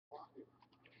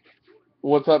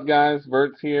What's up, guys?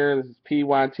 Vert's here. This is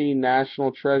PYT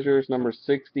National Treasures number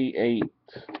 68.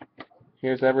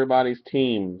 Here's everybody's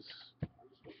teams.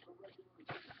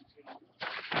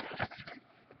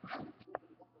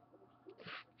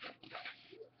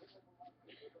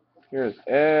 Here's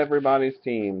everybody's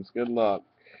teams. Good luck.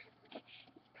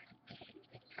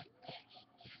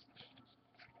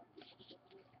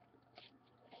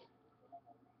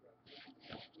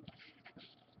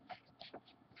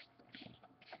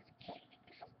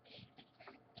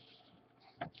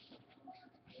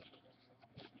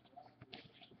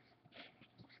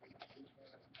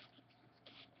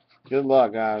 Good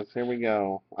luck, guys. Here we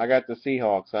go. I got the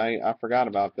Seahawks. I forgot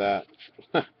about that.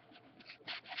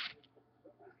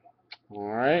 All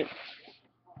right.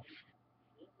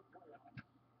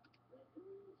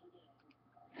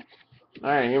 All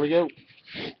right, here we go.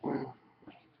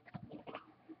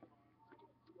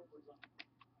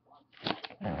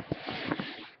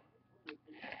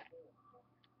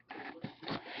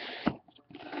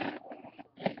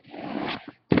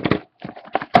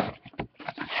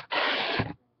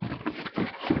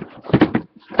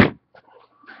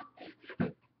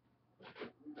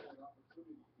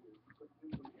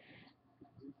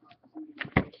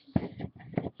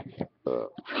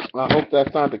 I hope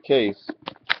that's not the case,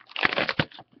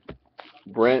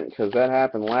 Brent, because that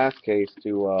happened last case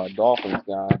to Dolphins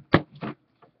guy.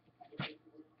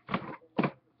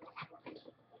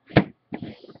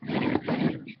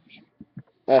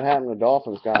 That happened to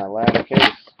Dolphins guy last case.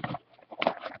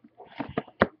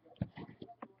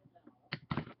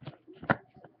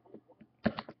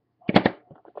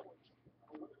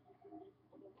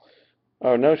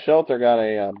 Oh, No Shelter got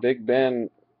a Big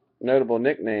Ben notable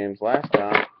nicknames last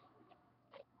time.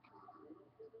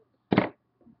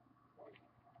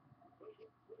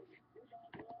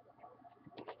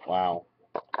 Wow.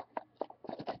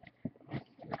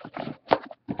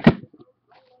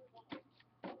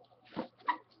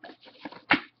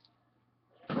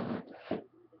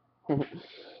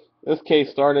 This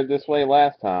case started this way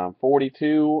last time.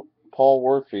 42, Paul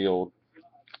Warfield.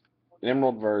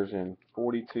 Emerald version.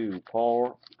 42,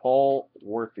 Paul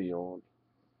Warfield.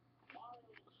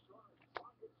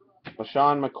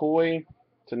 LaShawn McCoy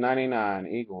to 99,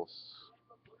 Eagles.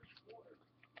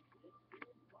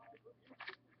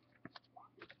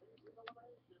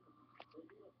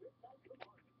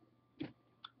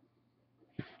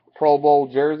 Pro Bowl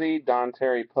jersey, Don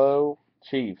Terry Poe,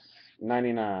 Chiefs,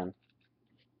 99.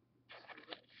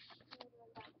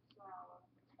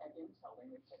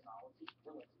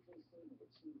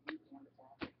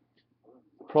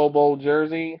 Pro Bowl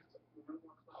jersey,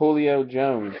 Julio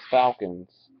Jones, Falcons,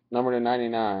 number to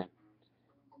 99.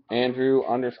 Andrew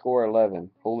underscore 11,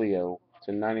 Julio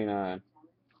to 99.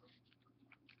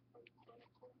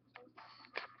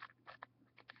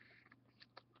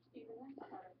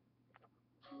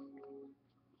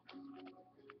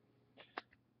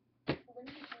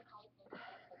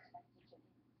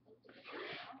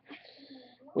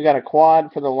 We got a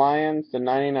quad for the Lions to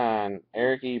 99,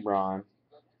 Eric Ebron.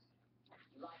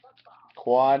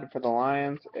 Quad for the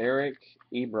Lions, Eric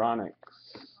Ebronix.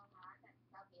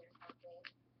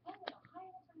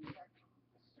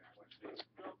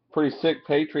 Pretty sick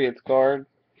Patriots card.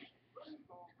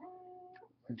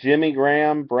 Jimmy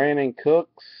Graham, Brandon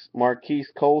Cooks,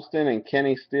 Marquise Colston, and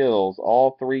Kenny Stills,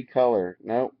 all three color.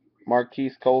 Nope,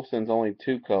 Marquise Colston's only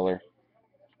two color.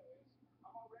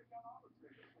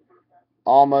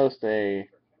 Almost a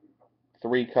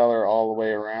three color all the way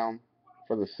around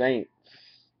for the Saints.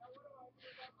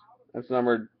 That's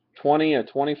number 20 of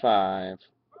 25.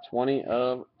 20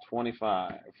 of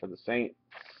 25 for the Saints.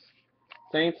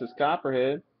 Saints is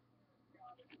Copperhead.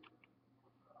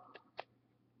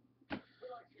 Oh,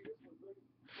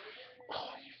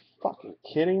 you fucking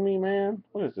kidding me, man?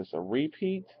 What is this, a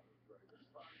repeat?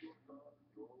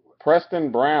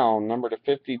 Preston Brown, number to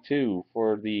 52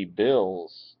 for the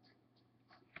Bills.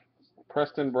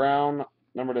 Preston Brown,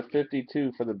 number to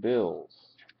 52 for the Bills.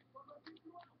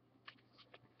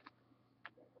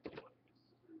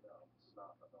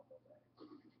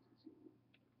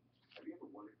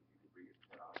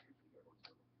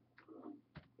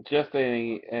 Just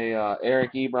a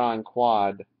Eric Ebron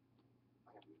quad.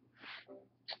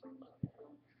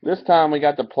 This time we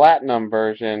got the platinum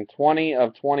version, 20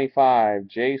 of 25,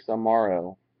 Jace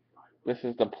Amaro. This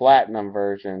is the platinum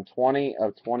version, 20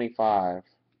 of 25.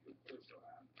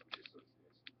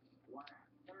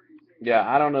 Yeah,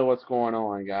 I don't know what's going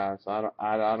on, guys. I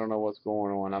don't know what's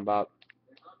going on.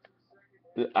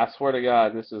 I swear to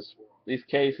God, these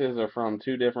cases are from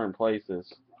two different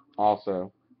places.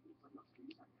 Also,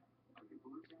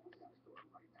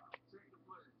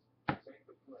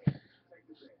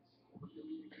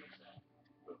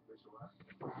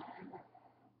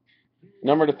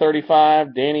 Number to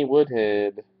 35, Danny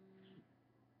Woodhead.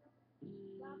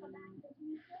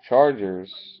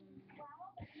 Chargers.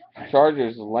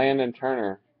 Chargers, Landon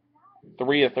Turner.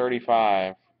 3 of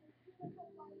 35.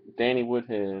 Danny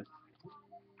Woodhead.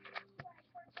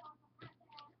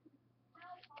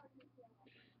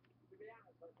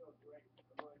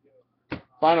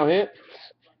 Final hit.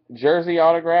 Jersey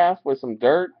autograph with some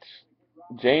dirt.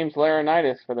 James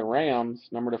Laurinaitis for the Rams,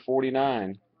 number to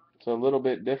 49. It's a little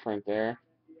bit different there.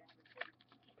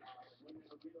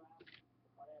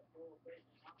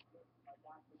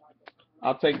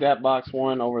 I'll take that box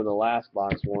 1 over the last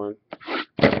box 1.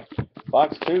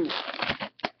 Box 2.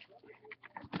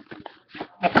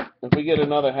 If we get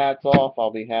another hats off,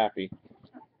 I'll be happy.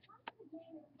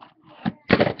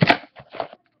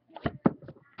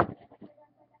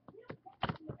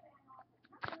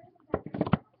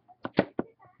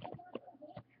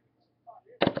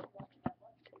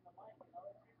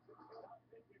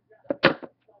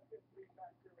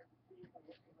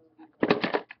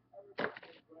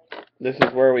 This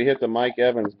is where we hit the Mike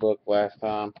Evans book last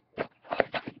time.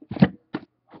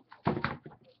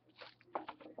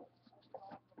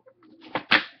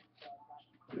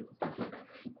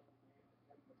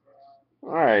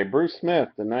 Alright, Bruce Smith,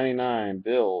 the 99,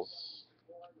 Bills.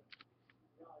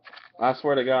 I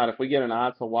swear to God, if we get an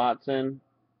Otto Watson,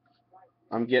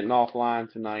 I'm getting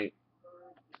offline tonight.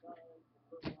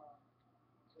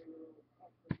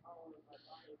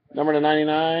 Number to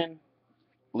 99,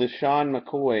 LeSean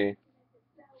McCoy.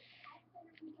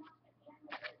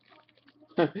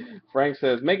 Frank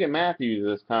says, make it Matthews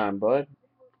this time, bud.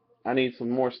 I need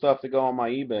some more stuff to go on my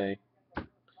eBay.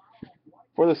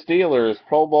 For the Steelers,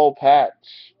 Pro Bowl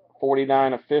patch,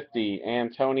 49 of 50,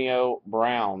 Antonio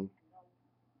Brown.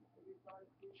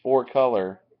 4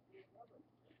 color.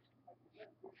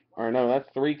 Or no, that's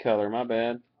 3 color, my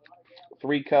bad.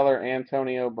 3 color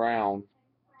Antonio Brown.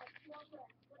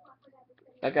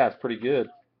 That guy's pretty good.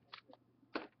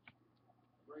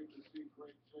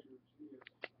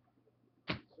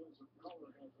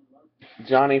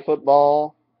 Johnny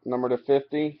Football, number to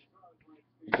 50.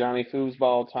 Johnny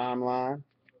Foosball timeline.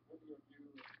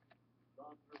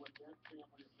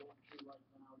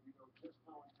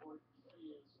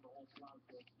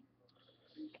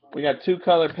 We got 2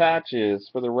 color patches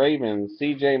for the Ravens.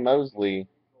 C.J. Mosley,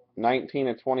 19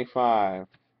 of 25.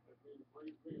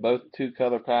 Both 2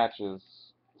 color patches.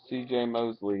 C.J.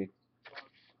 Mosley.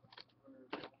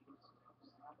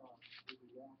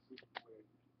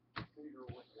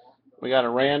 We got a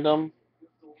random.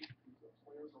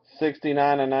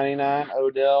 69 of 99.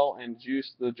 Odell and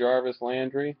Juice the Jarvis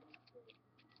Landry.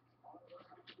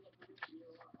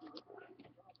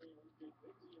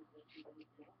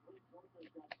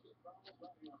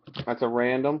 That's a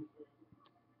random.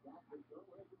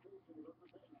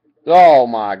 Oh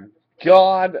my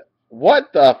God.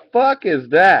 What the fuck is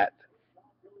that?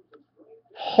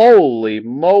 Holy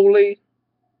moly.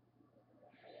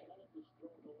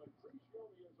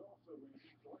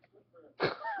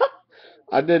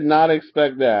 I did not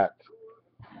expect that.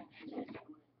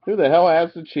 Who the hell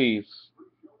has the Chiefs?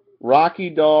 Rocky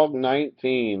Dog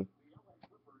 19.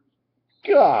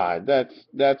 God,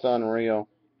 that's unreal.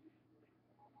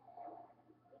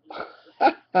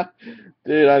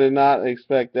 Dude, I did not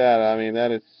expect that. I mean,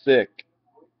 that is sick.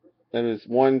 That is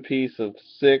one piece of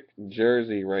sick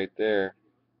jersey right there.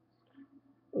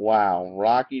 Wow,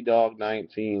 Rocky Dog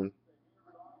 19.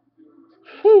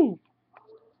 Whew.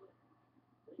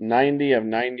 90 of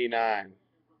 99.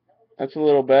 That's a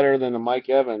little better than the Mike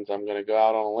Evans, I'm going to go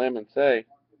out on a limb and say.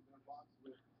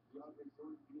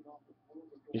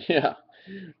 Yeah,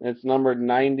 it's numbered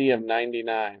 90 of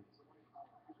 99.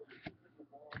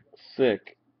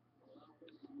 Sick.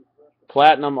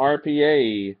 Platinum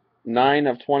RPA, 9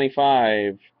 of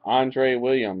 25. Andre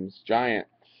Williams, Giants.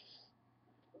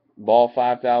 Ball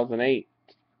 5008.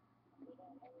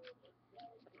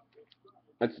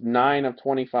 That's 9 of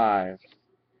 25.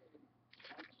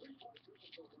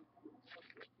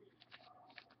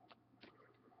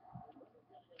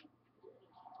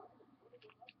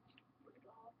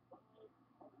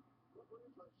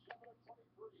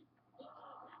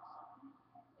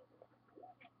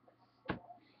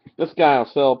 This guy will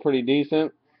sell pretty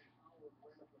decent.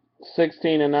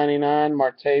 16 of 99,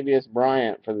 Martavius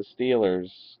Bryant for the Steelers.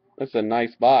 That's a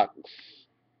nice box.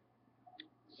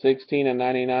 16 of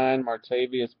 99,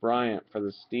 Martavius Bryant for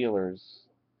the Steelers.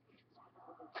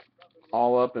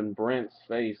 All up in Brent's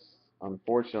face,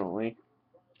 unfortunately.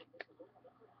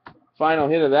 Final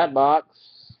hit of that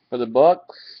box for the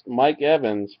Bucks, Mike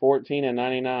Evans, 14 of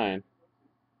 99.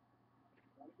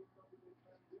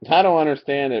 I don't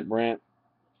understand it, Brent.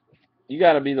 You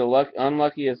got to be the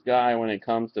unluckiest guy when it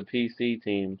comes to PC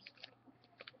teams.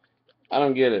 I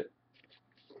don't get it.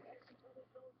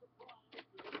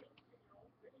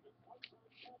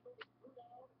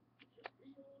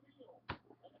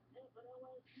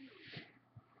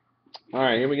 All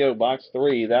right, here we go. Box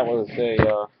 3. That was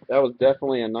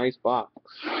definitely a nice box.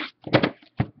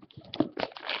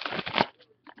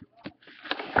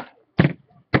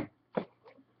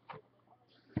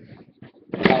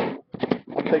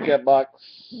 I'll take that box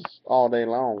all day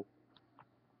long.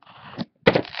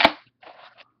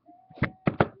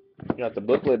 Got the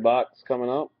booklet box coming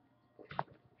up.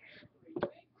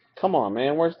 Come on,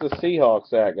 man. Where's the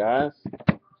Seahawks at, guys?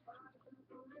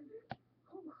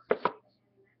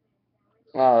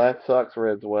 Oh, that sucks,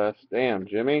 Reds West. Damn,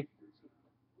 Jimmy.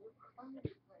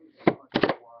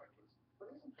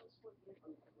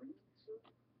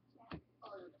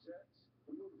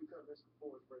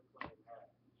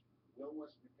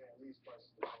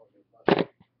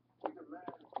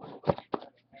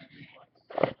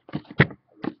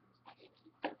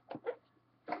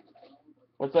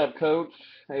 What's up, Coach?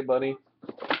 Hey, buddy.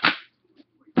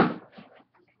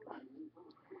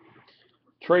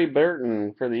 Trey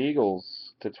Burton for the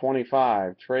Eagles to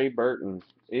 25. Trey Burton,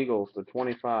 Eagles to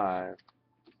 25.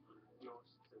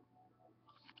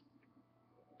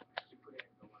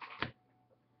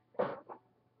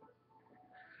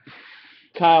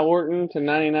 Kyle Orton to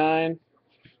 99.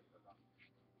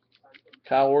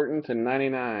 Kyle Orton to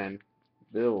 99.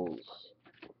 Bills.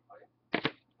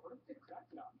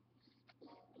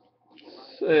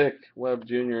 Sick. Webb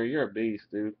Jr., you're a beast,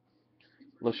 dude.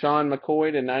 LaShawn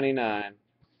McCoy to 99.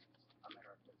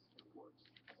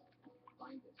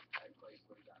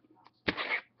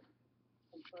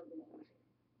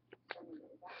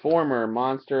 Former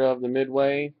Monster of the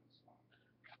Midway,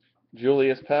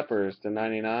 Julius Peppers to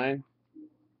 99.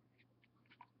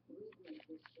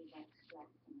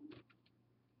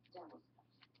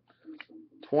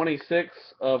 26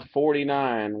 of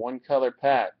 49, one color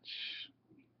patch.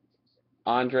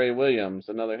 Andre Williams,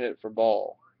 another hit for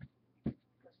Ball.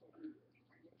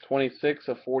 26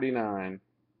 of 49.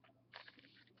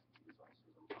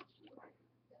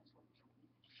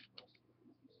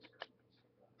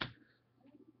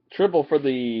 Triple for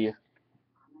the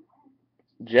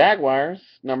Jaguars,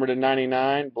 number to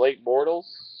 99, Blake Bortles.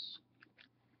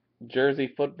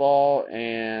 Jersey football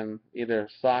and either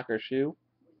sock or shoe.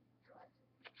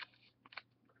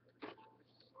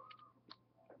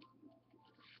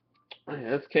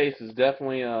 This case is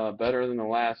definitely better than the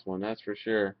last one, that's for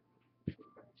sure.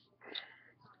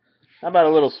 How about a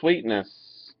little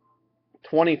sweetness?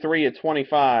 23 of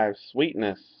 25,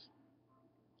 sweetness.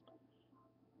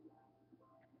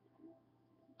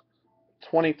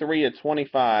 23 of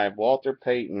 25, Walter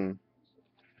Payton.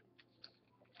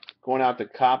 Going out to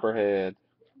Copperhead.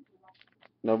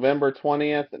 November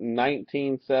 20th,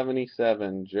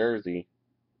 1977, Jersey.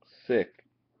 Sick.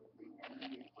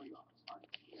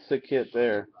 Sick hit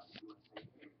there.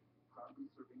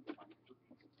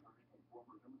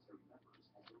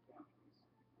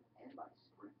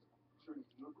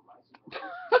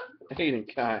 Hayden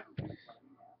Kai.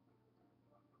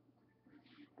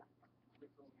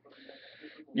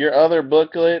 Your other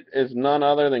booklet is none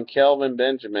other than Kelvin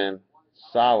Benjamin.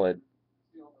 Solid.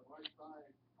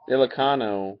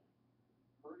 Ilicano.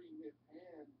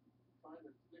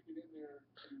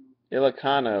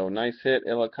 Nice hit,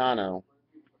 Ilicano.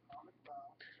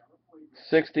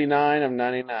 69 of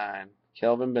 99.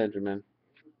 Kelvin Benjamin.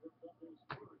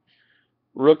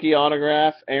 Rookie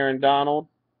autograph, Aaron Donald.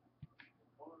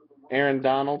 Aaron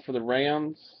Donald for the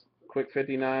Rams. Quick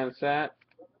 59 sat.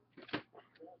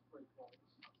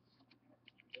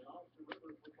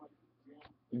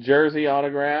 Jersey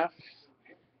autograph.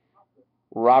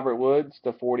 Robert Woods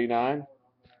to 49.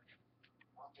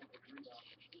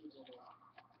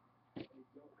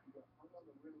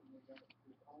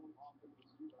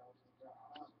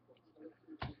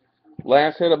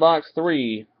 Last hit of box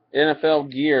 3.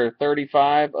 NFL gear,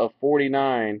 35 of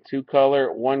 49. 2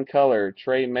 color, 1 color.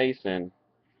 Trey Mason.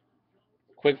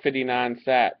 Quick 59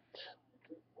 sat.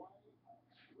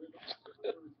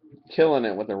 Killing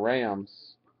it with the Rams.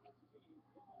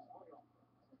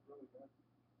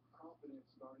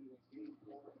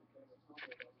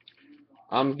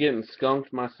 I'm getting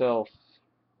skunked myself.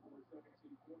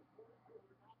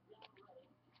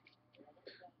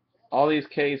 All these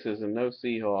cases and no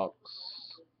Seahawks.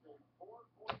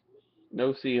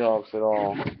 No Seahawks at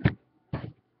all.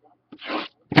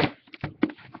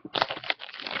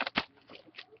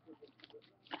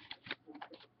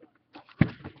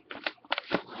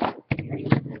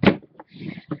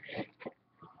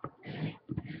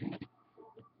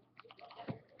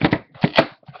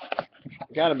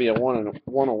 Got to be a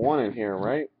 101 in here,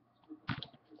 right?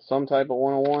 Some type of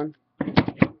 101.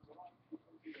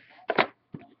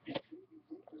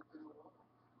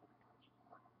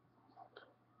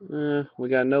 We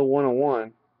got no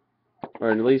 101,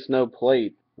 or at least no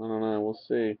plate. I don't know. We'll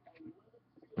see.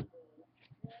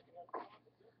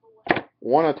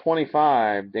 1 of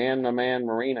 25, Dan the Man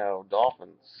Marino,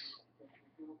 Dolphins.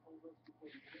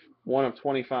 1 of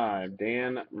 25,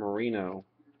 Dan Marino,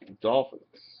 Dolphins.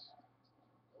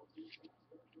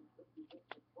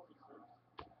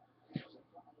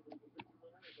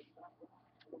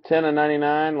 10 of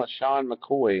 99, LaShawn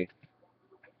McCoy.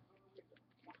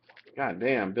 God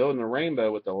damn, building a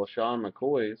rainbow with the LaShawn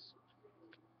McCoys.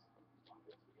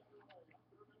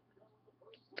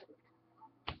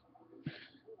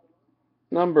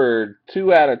 Number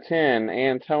 2 out of 10,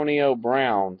 Antonio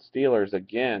Brown, Steelers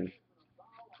again.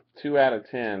 2 out of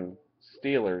 10,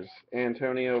 Steelers,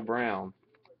 Antonio Brown.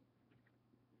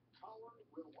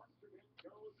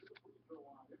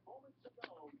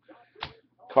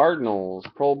 Cardinals,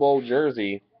 Pro Bowl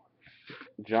jersey,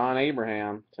 John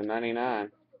Abraham to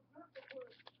 99.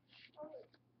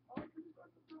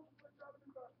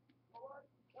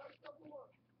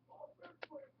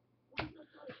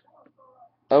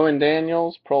 Owen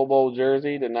Daniels, Pro Bowl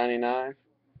jersey to 99.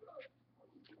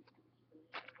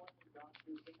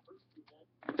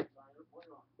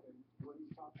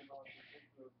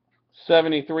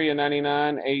 $73 of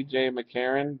 99, A.J.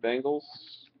 McCarron, Bengals.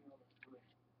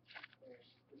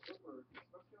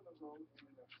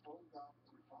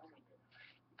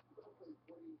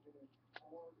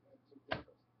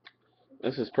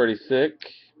 This is pretty sick.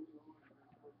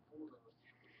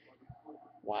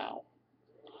 Wow.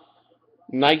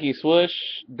 Nike swoosh,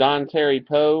 Don Terry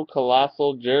Poe,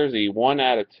 Colossal jersey, 1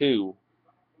 out of 2.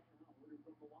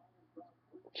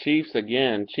 Chiefs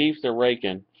again. Chiefs are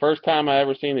raking. First time I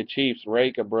ever seen the Chiefs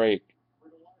rake a break.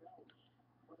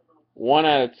 1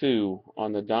 out of 2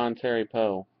 on the Don Terry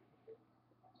Poe.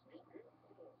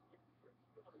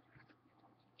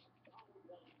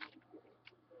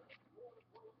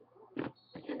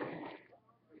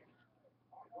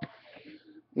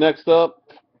 Next up.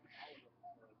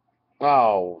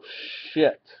 Oh,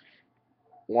 shit.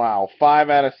 Wow. 5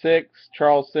 out of 6.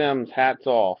 Charles Sims, hats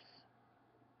off.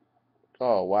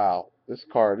 Oh, wow. This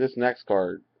next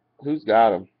card. Who's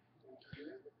got him?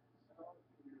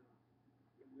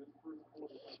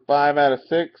 5 out of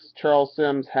 6. Charles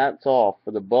Sims, hats off for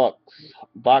the Bucks.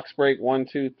 Box break 1,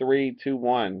 2, 3, 2,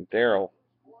 1. Daryl.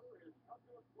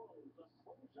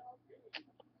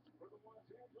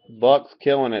 Bucks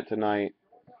killing it tonight.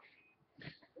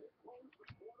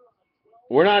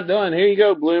 We're not done. Here you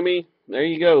go, Bloomy. There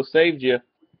you go. Saved you.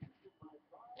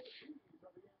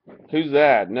 Who's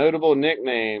that? Notable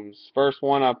nicknames. First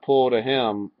one I pulled of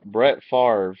him, Brett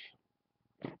Favre.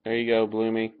 There you go,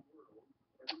 Bloomy.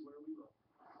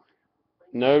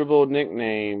 Notable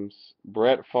nicknames,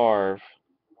 Brett Favre.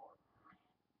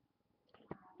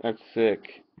 That's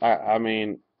sick. I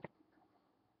mean,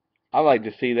 I like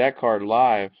to see that card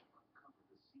live.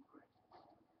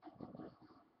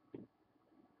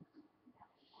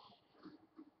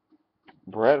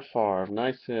 Brett Favre,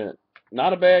 nice hit.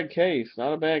 Not a bad case.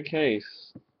 Not a bad case.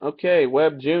 Okay,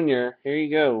 Webb Jr., here you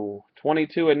go.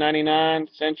 22 of 99,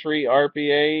 Century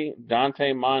RPA,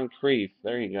 Dante Moncrief.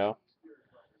 There you go.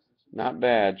 Not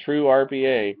bad. True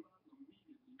RPA.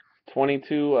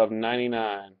 22 of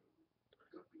 99.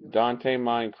 Dante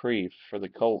Moncrief for the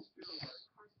Colts.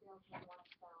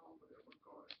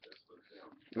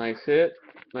 Nice hit.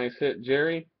 Nice hit,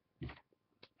 Jerry.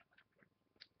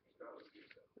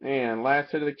 And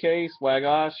last hit of the case,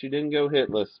 Wagosh, you didn't go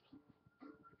hitless.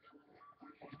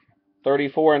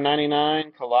 34 and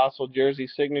 99, Colossal Jersey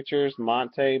Signatures,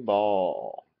 Monte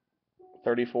Ball.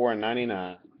 34 and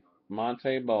 99,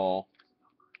 Monte Ball.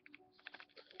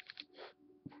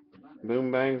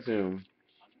 Boom, bang, zoom.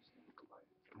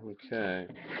 Okay.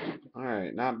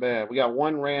 Alright, not bad. We got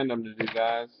one random to do,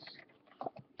 guys.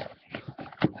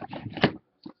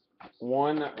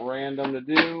 One random to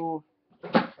do.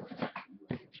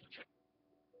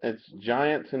 It's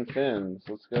Giants and Fins.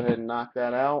 Let's go ahead and knock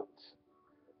that out.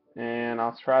 And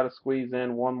I'll try to squeeze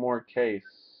in one more case.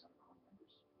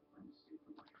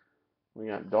 We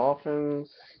got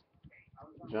Dolphins,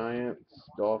 Giants,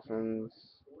 Dolphins,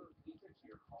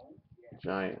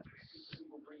 Giants.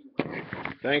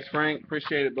 Thanks, Frank.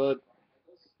 Appreciate it, bud.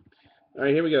 All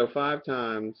right, here we go. 5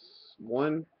 times.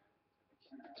 1,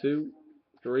 2,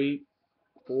 3,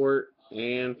 4,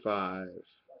 and 5.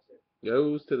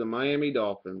 Goes to the Miami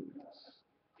Dolphins.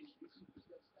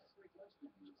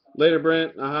 Later,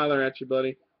 Brent. I'll holler at you,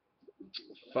 buddy.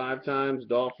 5 times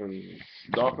Dolphins.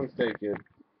 Dolphins take it.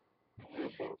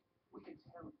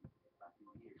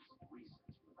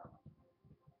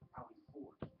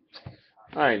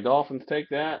 Alright, Dolphins take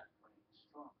that.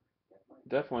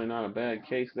 Definitely not a bad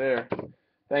case there.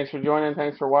 Thanks for joining.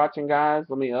 Thanks for watching, guys.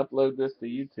 Let me upload this to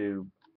YouTube.